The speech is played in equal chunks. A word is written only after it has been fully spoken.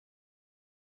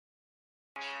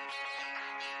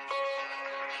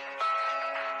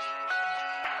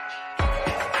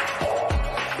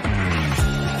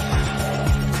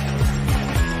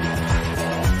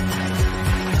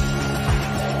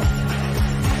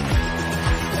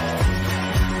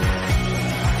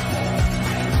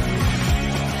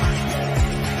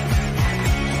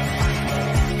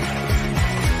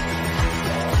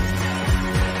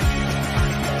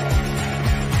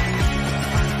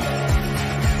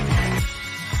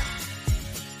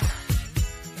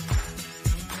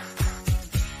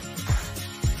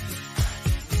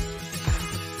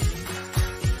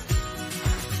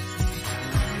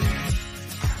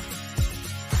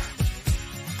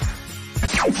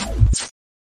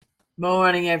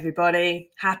Morning, everybody.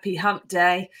 Happy hump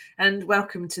day and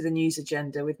welcome to the news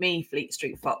agenda with me, Fleet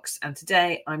Street Fox. And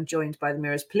today I'm joined by the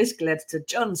Mirror's political editor,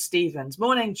 John Stevens.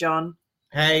 Morning, John.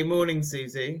 Hey, morning,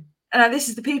 Susie. This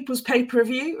is the People's Paper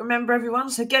Review. Remember,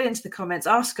 everyone, so get into the comments,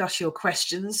 ask us your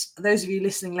questions. Those of you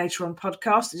listening later on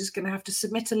podcast are just going to have to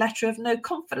submit a letter of no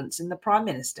confidence in the Prime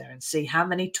Minister and see how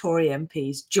many Tory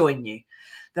MPs join you.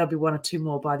 There'll be one or two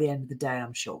more by the end of the day,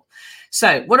 I'm sure.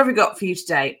 So what have we got for you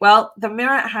today? Well, the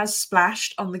Mirror has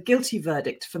splashed on the guilty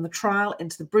verdict from the trial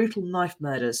into the brutal knife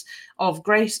murders of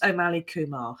Grace O'Malley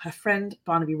Kumar, her friend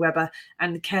Barnaby Webber,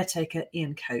 and the caretaker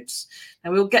Ian Coates.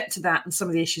 Now, we'll get to that and some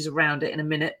of the issues around it in a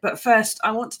minute. But first,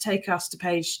 I want to take us to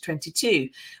page 22,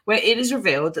 where it is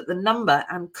revealed that the number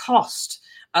and cost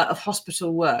of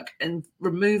hospital work and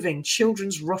removing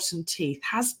children's rotten teeth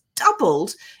has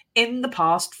doubled in the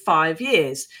past 5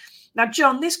 years. Now,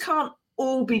 John, this can't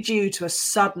all be due to a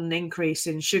sudden increase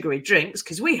in sugary drinks,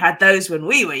 because we had those when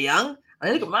we were young. I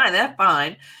mean, look at mine, they're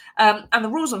fine. And the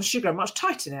rules on sugar are much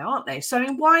tighter now, aren't they? So, I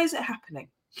mean, why is it happening?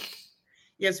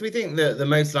 Yes, we think that the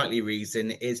most likely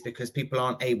reason is because people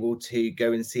aren't able to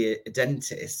go and see a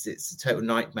dentist. It's a total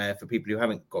nightmare for people who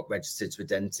haven't got registered to a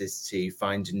dentist to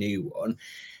find a new one.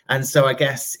 And so I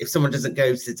guess if someone doesn't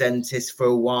go to the dentist for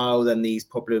a while, then these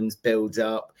problems build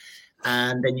up.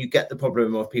 And then you get the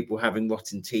problem of people having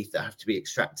rotten teeth that have to be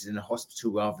extracted in a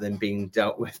hospital rather than being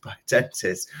dealt with by a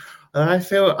dentist. And I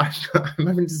feel I'm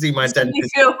having to see my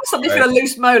dentist. Suddenly feel a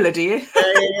loose molar, do you?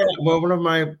 Yeah. Well, one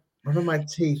of my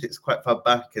teeth, it's quite far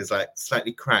back, is like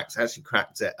slightly cracked. I actually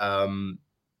cracked it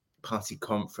party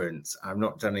conference. I've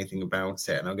not done anything about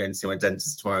it, and I'm going to see my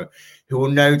dentist tomorrow, who will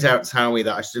no doubt tell me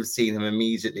that I should have seen him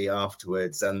immediately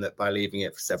afterwards, and that by leaving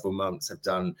it for several months I've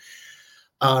done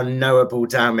unknowable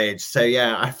damage. So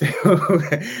yeah, I feel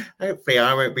hopefully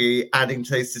I won't be adding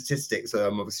to those statistics, although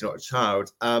I'm obviously not a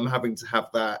child, having to have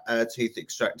that tooth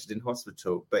extracted in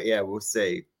hospital. But yeah, we'll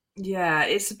see. Yeah,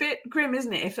 it's a bit grim,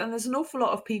 isn't it? And there's an awful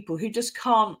lot of people who just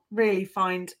can't really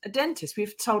find a dentist.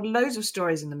 We've told loads of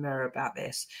stories in the Mirror about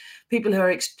this. People who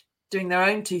are doing their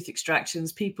own tooth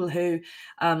extractions, people who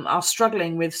are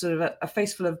struggling with sort of a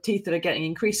face full of teeth that are getting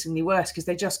increasingly worse because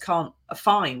they just can't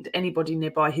find anybody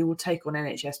nearby who will take on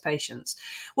NHS patients.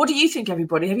 What do you think,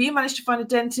 everybody? Have you managed to find a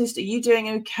dentist? Are you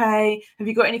doing okay? Have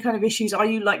you got any kind of issues? Are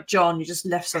you like John, you just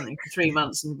left something for 3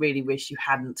 months and really wish you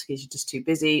hadn't because you're just too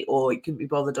busy, or you couldn't be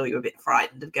bothered, or you're a bit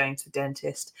frightened of going to the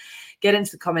dentist? Get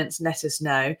into the comments and let us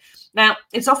know. Now,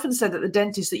 it's often said that the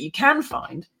dentists that you can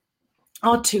find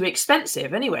are too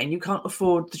expensive anyway, and you can't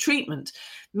afford the treatment.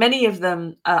 Many of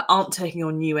them aren't taking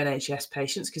on new NHS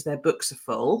patients because their books are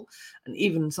full, and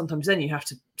even sometimes then you have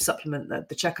to supplement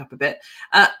the checkup a bit.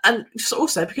 And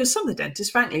also because some of the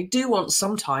dentists, frankly, do want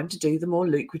some time to do the more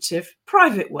lucrative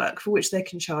private work for which they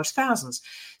can charge thousands.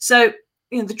 So,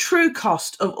 the true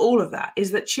cost of all of that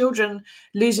is that children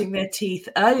losing their teeth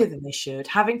earlier than they should,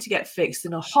 having to get fixed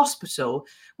in a hospital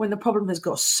when the problem has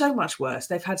got so much worse,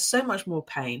 they've had so much more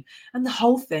pain, and the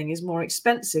whole thing is more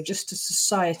expensive just to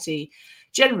society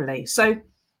generally. So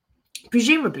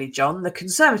presumably, John, the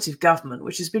Conservative government,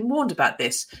 which has been warned about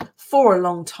this for a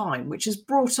long time, which has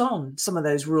brought on some of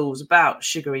those rules about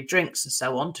sugary drinks and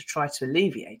so on to try to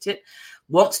alleviate it,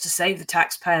 wants to save the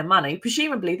taxpayer money.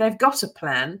 Presumably, they've got a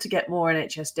plan to get more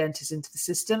NHS dentists into the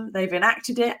system. They've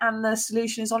enacted it, and the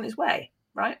solution is on its way,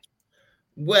 right?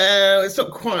 Well, it's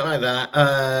not quite like that.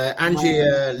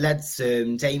 Andrea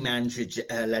Leadsom, Dame Andrea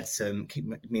Leadsom,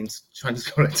 trying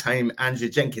to call her Dame Andrea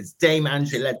Jenkins. Dame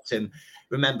Andrea Leadsom,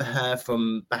 remember her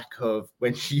from back of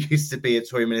when she used to be a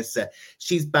Tory minister.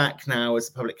 She's back now as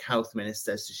a public health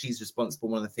minister, so she's responsible.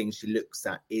 One of the things she looks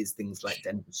at is things like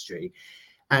dentistry.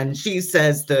 And she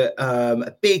says that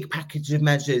a big package of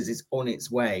measures is on its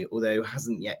way, although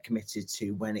hasn't yet committed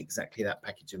to when exactly that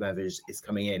package of measures is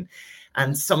coming in.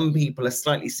 And some people are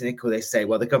slightly cynical. They say,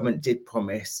 well, the government did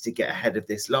promise to get ahead of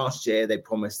this last year. They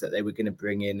promised that they were going to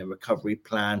bring in a recovery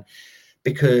plan.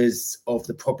 because of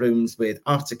the problems with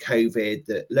after COVID,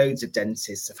 that loads of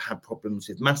dentists have had problems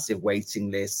with massive waiting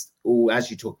lists, or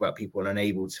as you talk about, people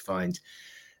unable to find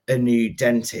a new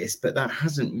dentist, but that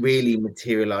hasn't really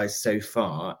materialized so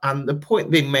far. And the point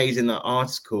being made in that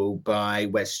article by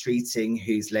Wes Streeting,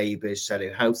 who's Labour's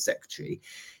Shadow Health Secretary,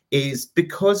 is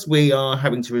because we are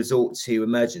having to resort to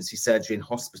emergency surgery in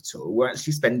hospital, we're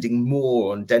actually spending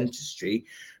more on dentistry.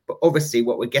 But obviously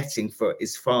what we're getting for it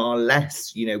is far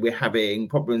less. You know, we're having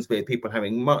problems with people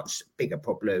having much bigger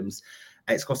problems.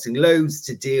 It's costing loads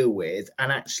to deal with.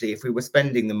 And actually, if we were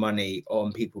spending the money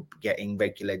on people getting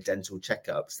regular dental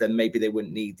checkups, then maybe they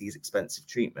wouldn't need these expensive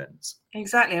treatments.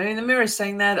 Exactly. I mean, the Mirror is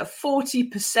saying there that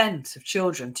 40% of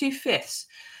children, 2/5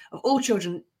 of all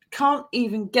children, can't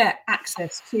even get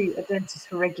access to a dentist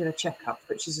for regular checkups,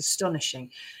 which is astonishing.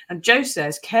 And Joe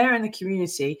says care in the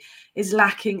community is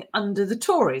lacking under the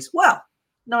Tories. Well,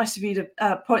 nice of you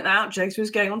to point that out, Joe, because we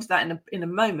was going on to that in a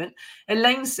moment.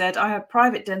 Elaine said, I had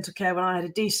private dental care when I had a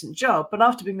decent job, but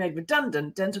after being made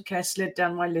redundant, dental care slid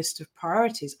down my list of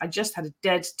priorities. I just had a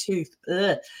dead tooth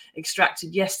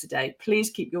extracted yesterday. Please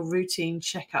keep your routine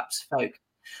checkups, folk.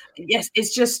 Yes,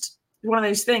 it's just one of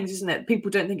those things, isn't it? People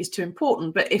don't think it's too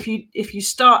important, but if you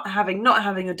start not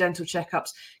having your dental checkups,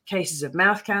 cases of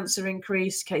mouth cancer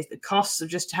increase, the costs of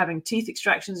just having teeth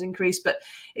extractions increase, but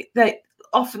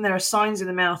often there are signs in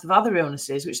the mouth of other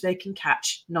illnesses which they can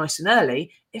catch nice and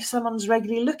early if someone's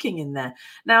regularly looking in there.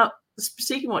 Now,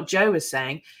 speaking of what Joe was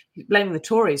saying, blaming the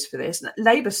Tories for this,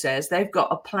 Labour says they've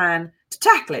got a plan to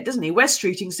tackle it, doesn't he? Wes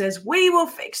Streeting says, we will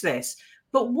fix this.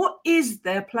 But what is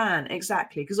their plan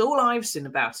exactly? Because all I've seen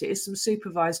about it is some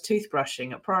supervised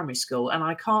toothbrushing at primary school, and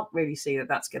I can't really see that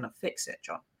that's going to fix it,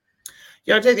 John.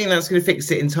 Yeah, I don't think that's going to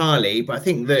fix it entirely, but I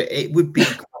think that it would be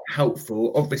quite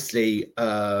helpful. Obviously,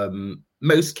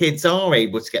 most kids are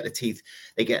able to get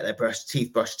they get their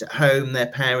teeth brushed at home. Their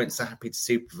parents are happy to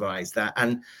supervise that.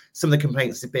 And some of the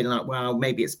complaints have been like, well,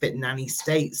 maybe it's a bit nanny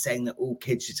state saying that all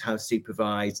kids should have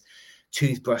supervised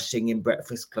toothbrushing in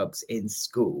breakfast clubs in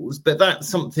schools, but that's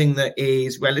something that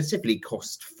is relatively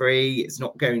cost-free. It's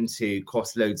not going to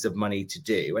cost loads of money to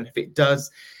do, and if it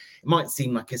does, it might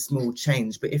seem like a small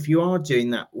change, but if you are doing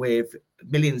that with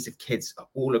millions of kids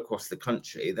all across the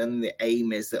country, then the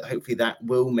aim is that hopefully that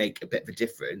will make a bit of a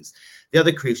difference. The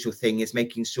other crucial thing is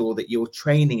making sure that you're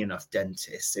training enough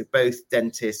dentists, so both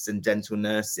dentists and dental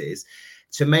nurses,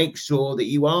 to make sure that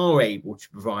you are able to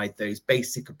provide those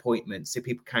basic appointments so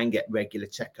people can get regular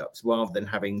checkups rather than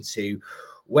having to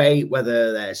wait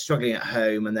whether they're struggling at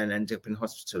home and then end up in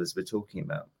hospital, as we're talking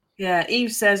about. Yeah,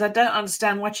 Eve says, I don't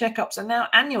understand why checkups are now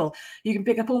annual. You can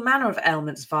pick up all manner of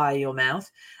ailments via your mouth.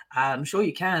 I'm sure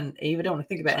you can, Eve. I don't want to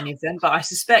think about any of them, but I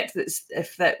suspect that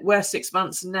if that were 6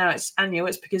 months and now it's annual,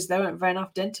 it's because there weren't very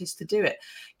enough dentists to do it.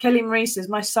 Kelly Marie says,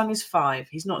 my son is 5.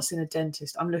 He's not seen a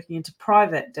dentist. I'm looking into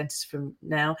private dentists from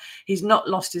now. He's not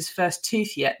lost his first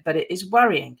tooth yet, but it is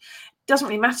worrying. It doesn't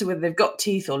really matter whether they've got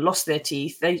teeth or lost their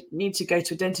teeth. They need to go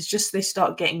to a dentist just so they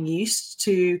start getting used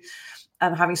to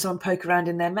having someone poke around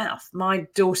in their mouth. My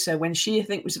daughter, when she, I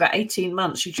think, was about 18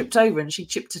 months, she tripped over and she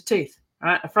chipped a tooth.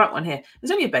 Right, a front one here.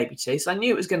 There's only a baby tooth, so I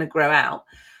knew it was going to grow out.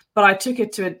 But I took her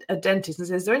to a dentist and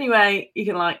said, is there any way you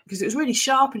can because it was really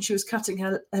sharp and she was cutting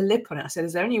her lip on it. I said,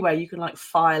 is there any way you can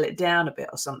file it down a bit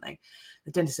or something?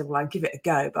 The dentist said, well, I'd give it a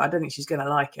go, but I don't think she's going to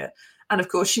like it. And of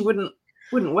course, she wouldn't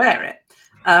wear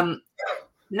it.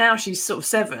 Now she's sort of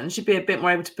 7, she'd be a bit more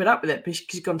able to put up with it because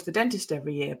she's gone to the dentist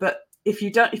every year. But if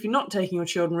you're not taking your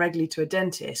children regularly to a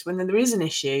dentist, when there is an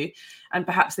issue and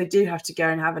perhaps they do have to go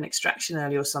and have an extraction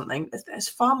early or something, it's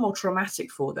far more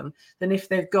traumatic for them than if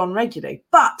they've gone regularly.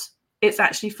 But it's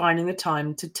actually finding the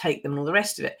time to take them and all the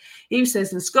rest of it. Eve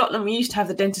says, in Scotland, we used to have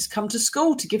the dentist come to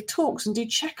school to give talks and do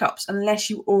checkups unless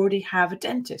you already have a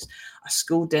dentist. A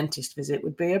school dentist visit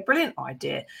would be a brilliant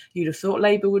idea. You'd have thought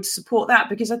Labour would support that,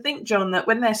 because I think, John, that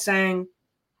when they're saying,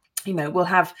 we'll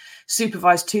have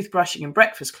supervised toothbrushing in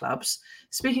breakfast clubs.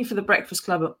 Speaking for the breakfast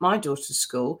club at my daughter's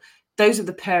school, those are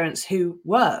the parents who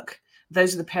work.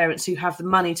 Those are the parents who have the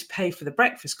money to pay for the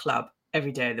breakfast club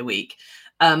every day of the week.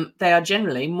 They are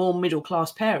generally more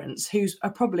middle-class parents who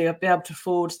are probably be able to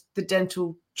afford the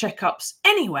dental checkups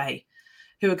anyway,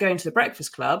 who are going to the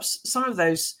breakfast clubs. Some of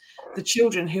those, the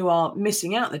children who are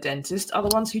missing out the dentist, are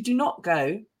the ones who do not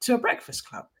go to a breakfast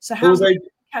club. So how...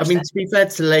 to be fair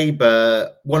to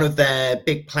Labour, one of their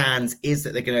big plans is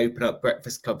that they're going to open up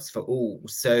breakfast clubs for all.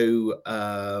 So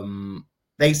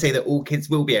they say that all kids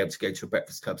will be able to go to a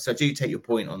breakfast club. So I do take your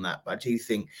point on that, but I do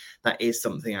think that is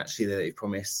something actually that they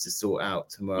promised to sort out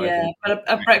tomorrow. Yeah, but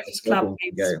a breakfast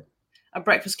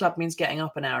club means getting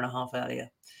up an hour and a half earlier.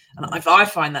 And if I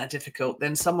find that difficult,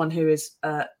 then someone who is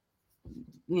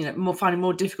finding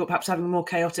more difficult, perhaps having a more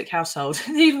chaotic household,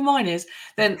 even mine is,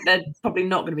 then they're probably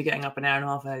not going to be getting up an hour and a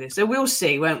half earlier. So we'll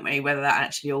see, won't we, whether that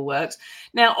actually all works.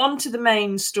 Now, on to the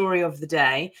main story of the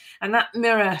day, and that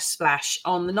mirror splash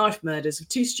on the knife murders of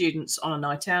 2 students on a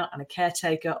night out and a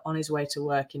caretaker on his way to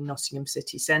work in Nottingham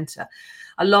city centre,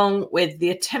 along with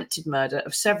the attempted murder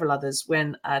of several others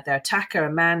when their attacker,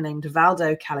 a man named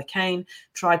Valdo Callicane,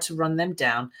 tried to run them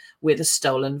down with a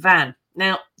stolen van.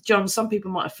 Now, John, some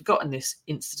people might have forgotten this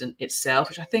incident itself,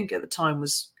 which I think at the time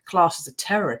was classed as a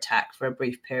terror attack for a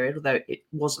brief period, although it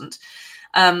wasn't.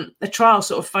 The trial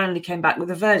sort of finally came back with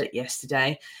a verdict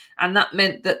yesterday, and that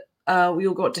meant that we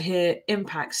all got to hear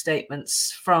impact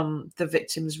statements from the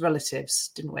victims'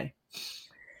 relatives, didn't we?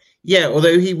 Yeah,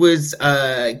 although he was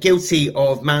guilty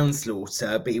of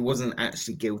manslaughter, but he wasn't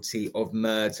actually guilty of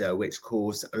murder, which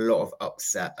caused a lot of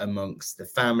upset amongst the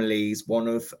families. One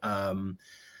of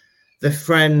the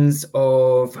friends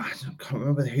of, I can't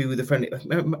remember who the friend, I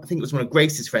think it was one of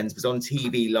Grace's friends, was on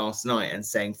TV last night and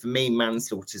saying, for me,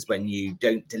 manslaughter is when you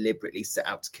don't deliberately set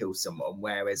out to kill someone,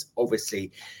 whereas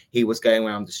obviously he was going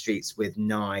around the streets with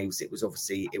knives. It was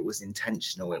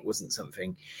intentional. It wasn't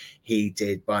something he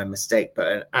did by mistake,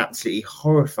 but an absolutely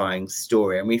horrifying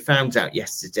story. And we found out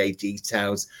yesterday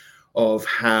details of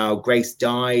how Grace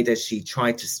died as she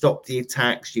tried to stop the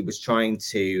attack. She was trying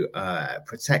to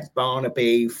protect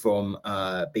Barnaby from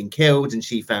being killed, and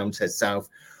she found herself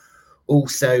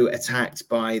also attacked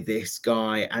by this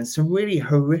guy, and some really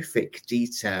horrific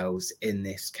details in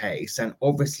this case, and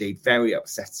obviously very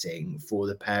upsetting for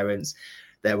the parents.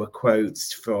 There were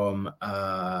quotes from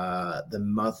the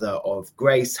mother of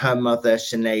Grace, her mother,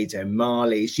 Sinead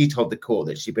O'Malley. She told the court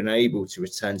that she'd been able to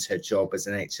return to her job as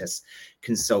an NHS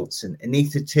consultant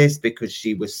anaesthetist because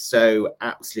she was so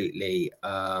absolutely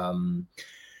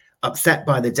upset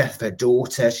by the death of her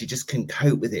daughter. She just couldn't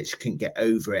cope with it. She couldn't get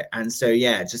over it. And so,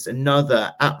 yeah, just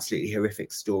another absolutely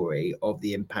horrific story of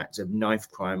the impact of knife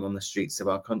crime on the streets of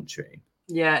our country.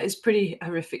 Yeah, it's pretty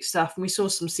horrific stuff. And we saw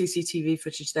some CCTV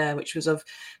footage there, which was of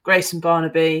Grace and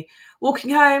Barnaby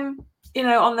walking home,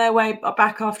 on their way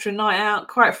back after a night out,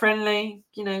 quite friendly,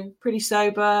 pretty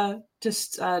sober,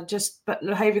 just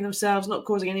behaving themselves, not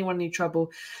causing anyone any trouble.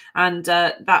 And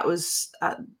that was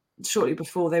shortly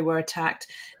before they were attacked.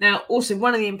 Now, also,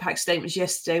 one of the impact statements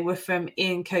yesterday were from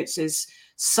Ian Coates's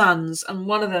sons, and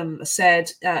one of them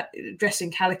said, addressing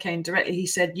Callicane directly, he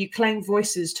said, "You claim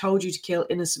voices told you to kill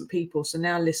innocent people, so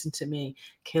now listen to me,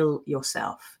 kill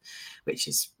yourself," which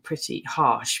is pretty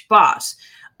harsh. But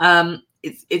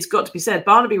it's got to be said,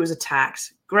 Barnaby was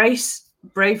attacked. Grace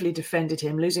bravely defended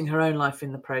him, losing her own life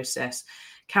in the process.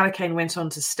 Callicane went on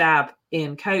to stab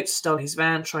Ian Coates, stole his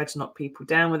van, tried to knock people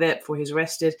down with it before he was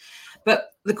arrested.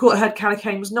 But the court heard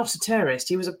Callicane was not a terrorist.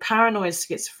 He was a paranoid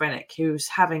schizophrenic who was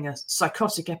having a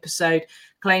psychotic episode,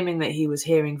 claiming that he was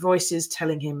hearing voices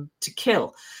telling him to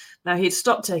kill. Now, he had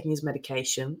stopped taking his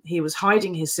medication. He was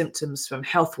hiding his symptoms from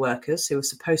health workers who were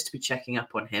supposed to be checking up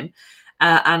on him.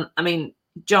 And I mean,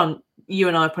 John, you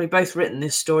and I have probably both written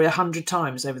this story 100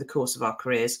 times over the course of our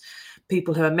careers.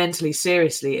 People who are mentally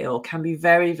seriously ill can be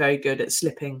very, very good at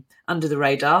slipping under the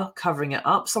radar, covering it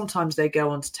up. Sometimes they go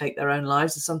on to take their own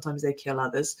lives and sometimes they kill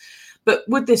others. But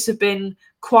would this have been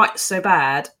quite so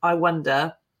bad, I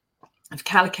wonder, if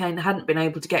Callicane hadn't been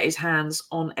able to get his hands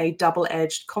on a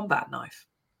double-edged combat knife?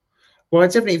 Well, I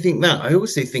definitely think that. I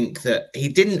also think that he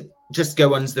didn't just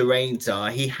go under the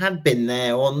radar. He had been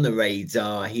there on the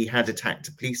radar. He had attacked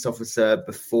a police officer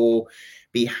before,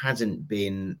 but he hadn't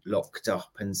been locked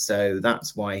up. And so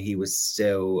that's why he was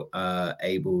still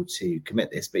able to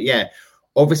commit this. But yeah,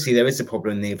 obviously there is a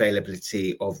problem in the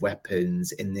availability of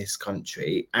weapons in this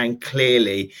country. And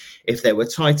clearly, if there were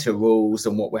tighter rules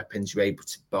on what weapons you're able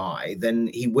to buy, then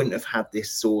he wouldn't have had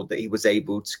this sword that he was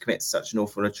able to commit such an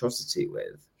awful atrocity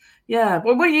with. Yeah.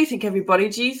 Well, what do you think, everybody?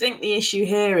 Do you think the issue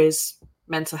here is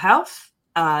mental health,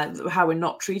 how we're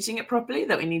not treating it properly,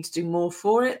 that we need to do more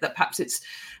for it, that perhaps it's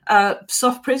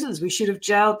soft prisons? We should have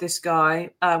jailed this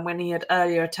guy when he had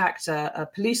earlier attacked a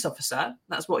police officer.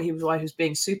 That's why he was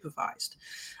being supervised.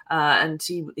 And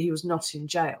he was not in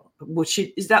jail.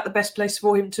 Is that the best place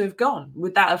for him to have gone?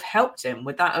 Would that have helped him?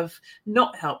 Would that have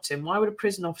not helped him? Why would a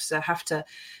prison officer have to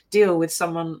deal with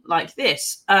someone like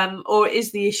this? Or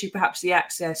is the issue perhaps the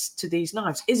access to these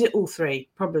knives? Is it all three?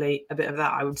 Probably a bit of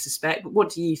that, I would suspect. But what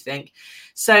do you think?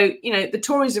 So, the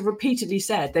Tories have repeatedly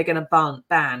said they're going to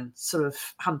ban sort of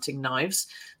hunting knives,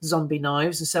 zombie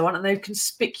knives and so on, and they've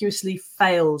conspicuously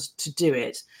failed to do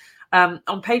it.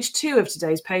 On page 2 of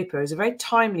today's paper is a very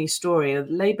timely story of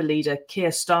Labour leader Keir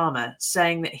Starmer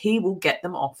saying that he will get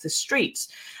them off the streets.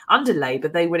 Under Labour,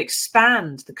 they would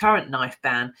expand the current knife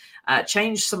ban,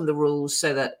 change some of the rules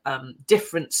so that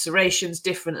different serrations,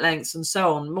 different lengths, and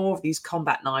so on, more of these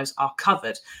combat knives are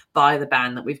covered by the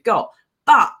ban that we've got.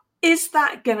 But is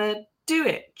that going to do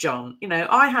it, John? You know,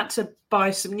 I had to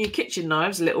buy some new kitchen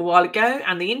knives a little while ago,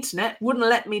 and the internet wouldn't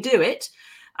let me do it.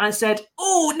 And I said,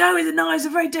 oh, no, the knives are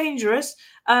very dangerous.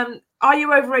 Are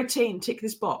you over 18? Tick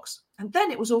this box. And then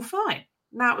it was all fine.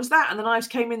 Now it was that. And the knives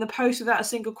came in the post without a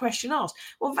single question asked.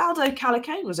 Well, Valdo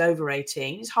Calacane was over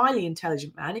 18. He's a highly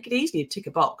intelligent man. He could easily tick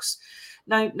a box.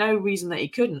 No reason that he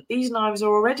couldn't. These knives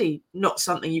are already not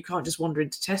something you can't just wander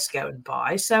into Tesco and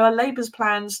buy. So are Labour's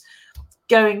plans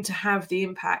going to have the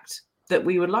impact that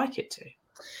we would like it to?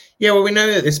 Yeah, well, we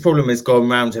know that this problem has gone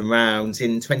round and round.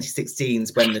 In 2016,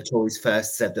 when the Tories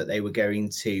first said that they were going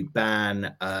to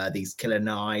ban these killer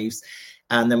knives.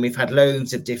 And then we've had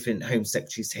loads of different Home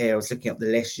Secretaries here. I was looking up the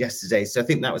list yesterday. So I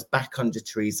think that was back under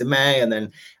Theresa May. And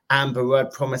then Amber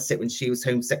Rudd promised it when she was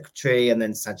Home Secretary. And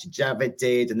then Sajid Javid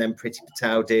did. And then Priti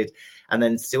Patel did. And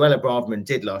then Suella Braverman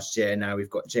did last year. Now we've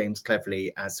got James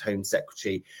Cleverly as Home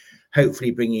Secretary,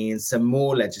 hopefully bringing in some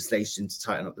more legislation to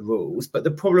tighten up the rules. But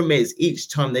the problem is each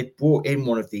time they've brought in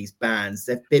one of these bans,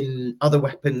 there have been other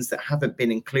weapons that haven't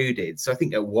been included. So I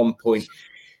think at one point,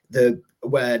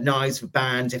 where knives were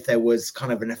banned if there was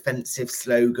kind of an offensive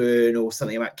slogan or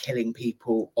something about killing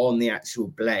people on the actual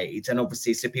blade. And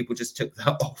obviously, so people just took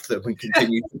that off them and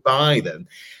continued to buy them.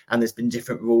 And there's been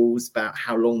different rules about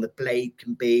how long the blade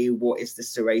can be, what is the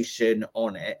serration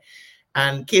on it.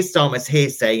 And Keir Starmer's here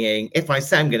saying, if I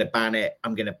say I'm going to ban it,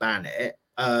 I'm going to ban it,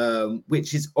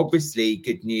 which is obviously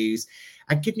good news.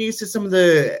 And good news to some of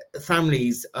the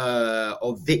families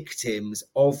of victims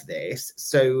of this.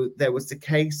 So there was the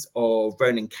case of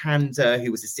Ronan Kander,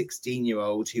 who was a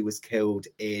 16-year-old who was killed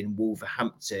in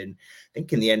Wolverhampton, I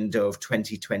think in the end of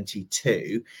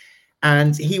 2022.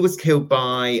 And he was killed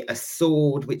by a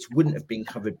sword, which wouldn't have been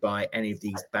covered by any of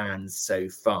these bans so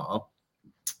far.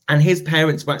 And his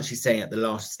parents were actually saying at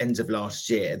the end of last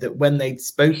year that when they'd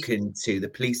spoken to the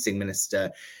policing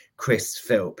minister, Chris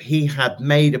Philp, he had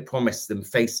made a promise to them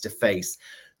face to face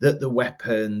that the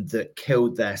weapon that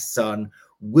killed their son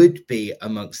would be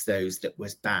amongst those that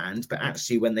was banned. But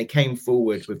actually, when they came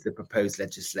forward with the proposed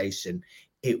legislation,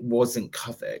 it wasn't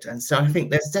covered. And so I think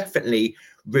there's definitely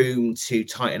room to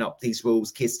tighten up these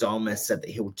rules. Keir Starmer said that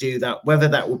he'll do that. Whether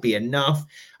that will be enough,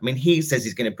 I mean, he says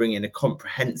he's going to bring in a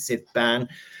comprehensive ban.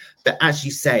 But as you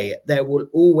say, there will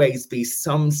always be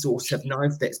some sort of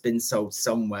knife that's been sold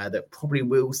somewhere that probably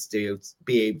will still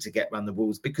be able to get around the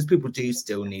rules, because people do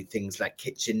still need things like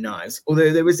kitchen knives.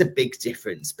 Although there is a big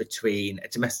difference between a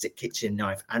domestic kitchen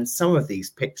knife and some of these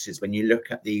pictures when you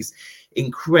look at these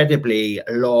incredibly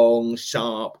long,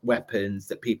 sharp weapons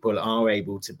that people are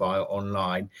able to buy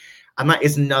online. And that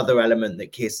is another element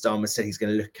that Keir Starmer said he's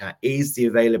going to look at, is the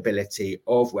availability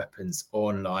of weapons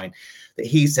online. That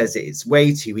he says it's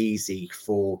way too easy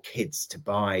for kids to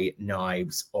buy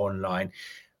knives online.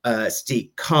 Steve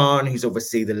Khan, who's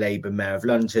obviously the Labour Mayor of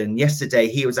London, yesterday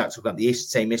he was out talking about the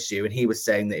same issue, and he was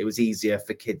saying that it was easier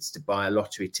for kids to buy a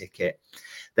lottery ticket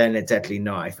than a deadly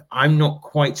knife. I'm not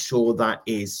quite sure that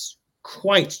is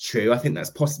quite true. I think that's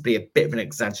possibly a bit of an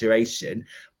exaggeration,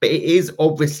 but it is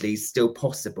obviously still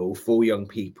possible for young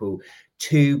people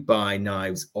to buy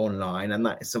knives online, and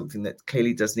that is something that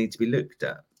clearly does need to be looked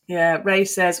at. Yeah, Ray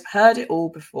says, heard it all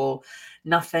before.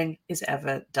 Nothing is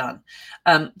ever done.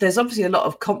 There's obviously a lot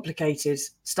of complicated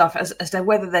stuff as to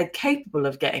whether they're capable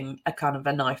of getting a kind of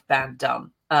a knife ban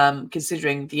done,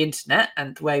 considering the internet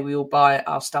and the way we all buy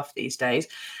our stuff these days.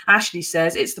 Ashley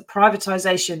says it's the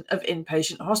privatisation of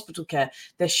inpatient hospital care.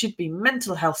 There should be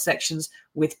mental health sections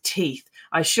with teeth.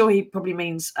 I'm sure he probably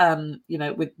means,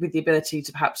 with the ability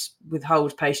to perhaps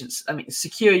withhold patients. I mean,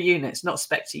 secure units, not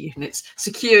Spectre units,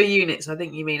 secure units. I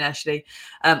think you mean, Ashley.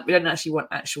 We don't actually want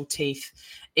actual teeth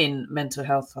in mental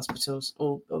health hospitals,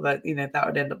 although, that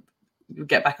would end up, we'll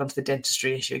get back onto the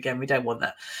dentistry issue again. We don't want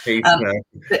that.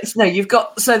 No, you've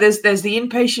got, so there's the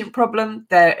inpatient problem.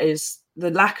 There is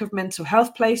the lack of mental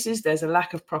health places. There's a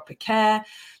lack of proper care.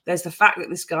 There's the fact that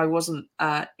this guy wasn't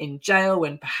in jail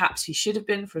when perhaps he should have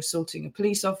been for assaulting a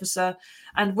police officer.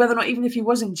 And whether or not, even if he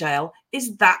was in jail,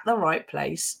 is that the right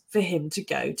place for him to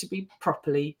go to be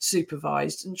properly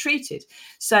supervised and treated?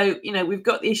 So, we've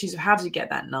got the issues of how to get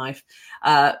that knife.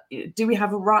 Do we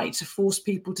have a right to force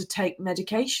people to take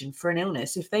medication for an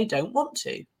illness if they don't want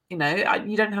to? You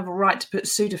don't have a right to put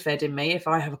Sudafed in me if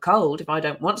I have a cold, if I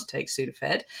don't want to take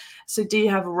Sudafed. So do you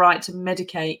have a right to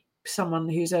medicate someone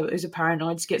who's a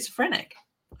paranoid schizophrenic?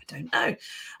 I don't know.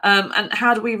 And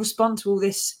how do we respond to all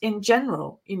this in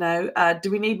general? Do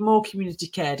we need more community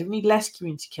care? Do we need less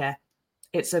community care?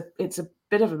 It's a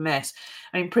bit of a mess.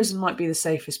 I mean, prison might be the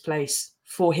safest place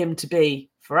for him to be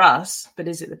for us, but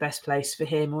is it the best place for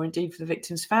him or indeed for the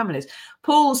victims' families?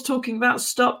 Paul's talking about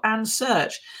stop and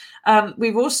search.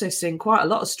 We've also seen quite a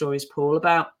lot of stories, Paul,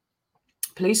 about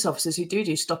police officers who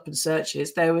do stop and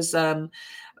searches. There was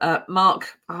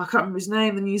Mark, I can't remember his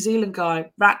name, the New Zealand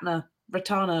guy,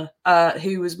 Ratana,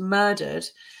 who was murdered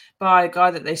by a guy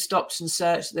that they stopped and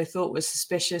searched that they thought was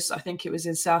suspicious. I think it was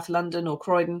in South London or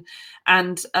Croydon,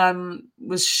 and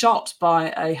was shot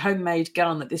by a homemade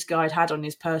gun that this guy had on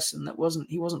his person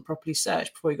he wasn't properly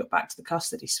searched before he got back to the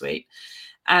custody suite.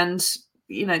 And,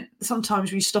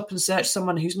 sometimes we stop and search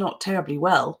someone who's not terribly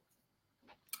well.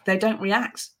 They don't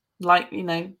react like,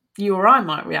 you or I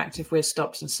might react if we're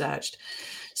stopped and searched.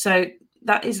 So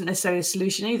that isn't necessarily a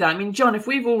solution either. I mean, John, if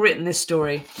we've all written this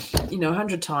story,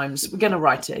 100 times, we're going to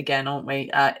write it again, aren't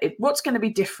we? What's going to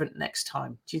be different next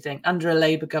time, do you think, under a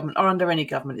Labour government or under any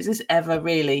government? Is this ever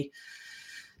really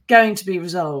going to be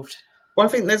resolved? Well, I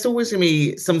think there's always going to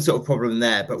be some sort of problem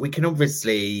there, but we can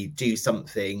obviously do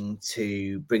something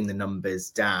to bring the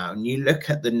numbers down. You look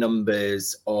at the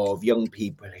numbers of young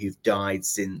people who've died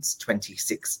since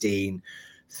 2016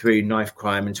 through knife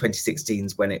crime, and 2016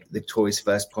 is when the Tories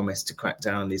first promised to crack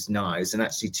down on these knives, and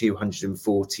actually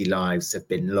 240 lives have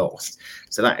been lost.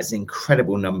 So that is an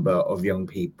incredible number of young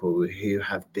people who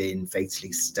have been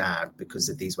fatally stabbed because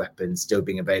of these weapons still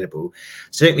being available.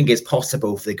 So I don't think it's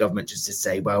possible for the government just to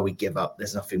say, well, we give up,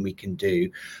 there's nothing we can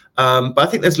do. But I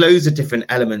think there's loads of different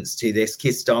elements to this.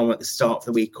 Keir Starmer at the start of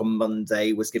the week on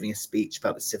Monday was giving a speech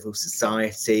about the civil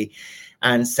society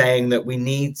and saying that we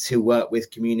need to work with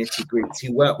community groups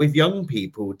who work with young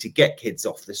people to get kids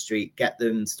off the street,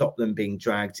 stop them being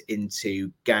dragged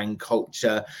into gang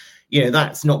culture.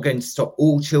 That's not going to stop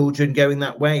all children going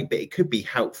that way, but it could be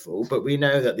helpful. But we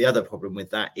know that the other problem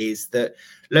with that is that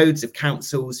loads of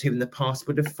councils who in the past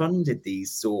would have funded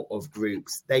these sort of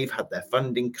groups, they've had their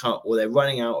funding cut or they're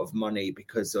running out of money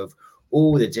because of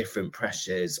all the different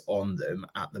pressures on them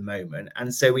at the moment.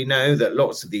 And so we know that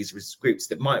lots of these groups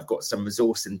that might have got some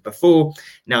resource in before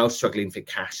now struggling for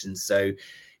cash. And so,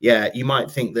 yeah, you might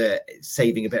think that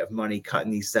saving a bit of money,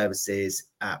 cutting these services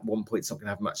at one point, it's not going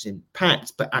to have much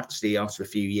impact. But actually, after a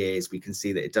few years, we can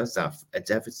see that it does have a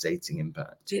devastating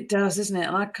impact. It does, isn't it?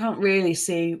 And I can't really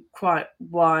see quite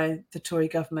why the Tory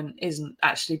government isn't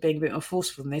actually being a bit more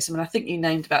forceful than this. I mean, I think you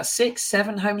named about 6,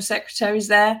 7 Home Secretaries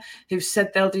there who've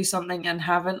said they'll do something and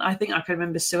haven't. I think I can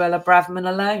remember Suella Braverman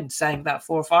alone saying about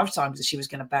 4 or 5 times that she was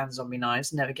going to ban zombie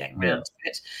knives, never getting around to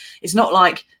it. It's not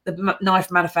like the knife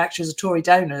manufacturers are Tory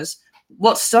donors.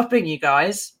 What's stopping you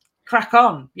guys? Crack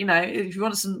on. If you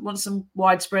want some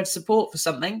widespread support for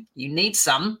something, you need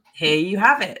some. Here you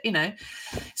have it.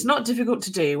 It's not difficult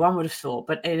to do, one would have thought,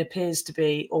 but it appears to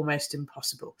be almost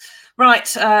impossible. Right,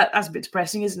 that's a bit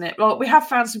depressing, isn't it? Well, we have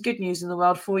found some good news in the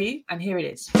world for you, and here it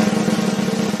is.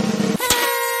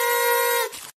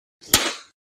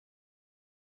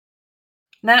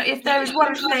 Now, if there is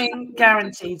one thing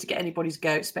guaranteed to get anybody's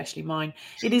goat, especially mine,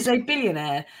 it is a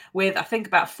billionaire with, I think,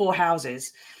 about 4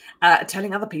 houses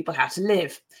telling other people how to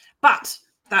live. But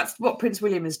that's what Prince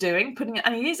William is doing,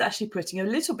 and he is actually putting a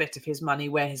little bit of his money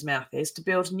where his mouth is to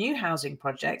build new housing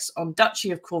projects on Duchy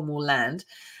of Cornwall land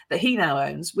that he now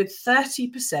owns with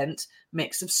 30%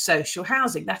 mix of social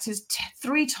housing. That is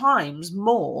 3 times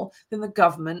more than the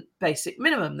government basic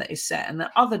minimum that is set and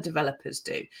that other developers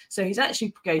do. So he's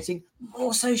actually creating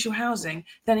more social housing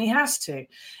than he has to.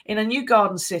 In a new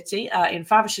garden city in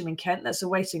Faversham in Kent that's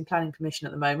awaiting planning permission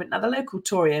at the moment. Now, the local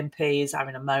Tory MP is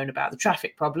having a moan about the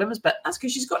traffic problems, but that's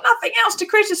because she's got nothing else to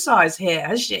criticise here,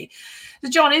 has she? So,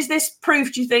 John, is this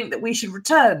proof, do you think, that we should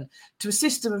return to a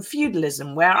system of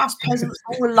feudalism where us peasants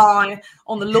all rely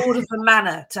on the lord of the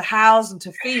manor to house and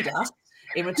to feed us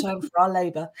in return for our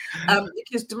labour?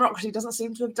 Because democracy doesn't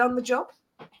seem to have done the job.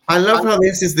 I love how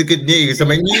this is the good news. I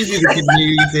mean, usually the good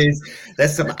news is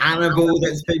there's some animal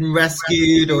that's been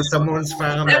rescued or someone's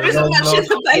found a long-lost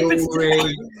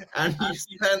jewelry. And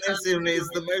you turn this in as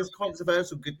the most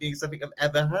controversial good news I think I've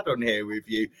ever had on here with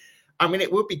you. I mean,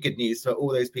 it would be good news for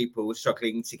all those people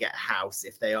struggling to get a house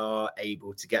if they are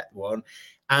able to get one.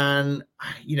 And,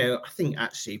 I think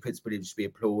actually Prince William should be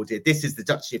applauded. This is the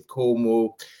Duchy of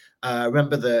Cornwall.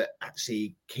 Remember that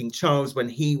actually King Charles, when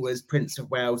he was Prince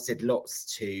of Wales, did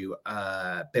lots to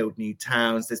build new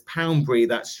towns. There's Poundbury,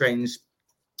 that strange,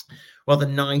 rather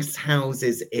nice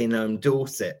houses in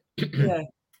Dorset. Yeah.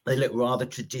 They look rather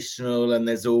traditional, and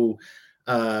there's all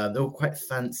They're all quite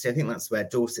fancy. I think that's where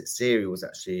Dorset cereals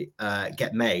actually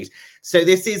get made. So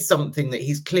this is something that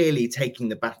he's clearly taking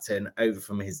the baton over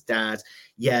from his dad.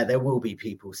 Yeah, there will be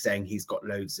people saying he's got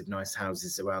loads of nice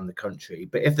houses around the country,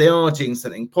 but if they are doing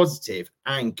something positive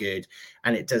and good,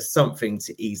 and it does something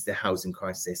to ease the housing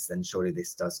crisis, then surely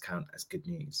this does count as good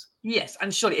news. Yes,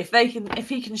 and surely if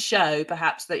he can show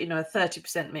perhaps that, you know, a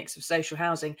 30% mix of social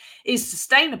housing is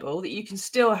sustainable, that you can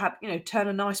still have, you know, turn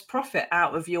a nice profit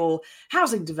out of your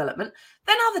housing development,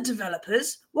 then other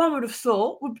developers, one would have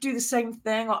thought, would do the same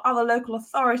thing, or other local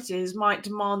authorities might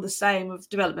demand the same of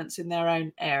developments in their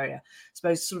own area. I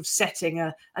suppose sort of setting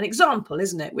an example,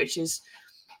 isn't it? Which is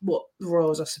what the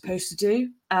royals are supposed to do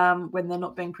when they're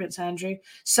not being Prince Andrew.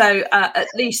 So at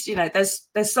least, you know, there's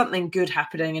something good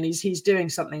happening, and he's doing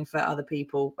something for other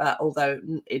people, although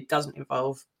it doesn't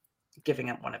involve giving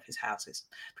up one of his houses,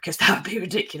 because that would be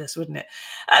ridiculous, wouldn't it?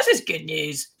 This is good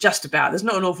news, just about. There's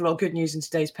not an awful lot of good news in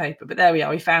today's paper, but there we are.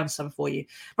 We found some for you.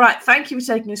 Right, thank you for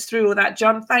taking us through all that,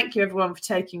 John. Thank you, everyone, for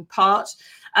taking part.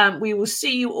 We will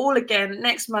see you all again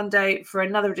next Monday for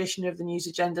another edition of the News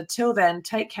Agenda. Till then,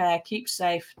 take care, keep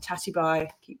safe, tatty bye,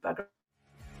 keep buggering.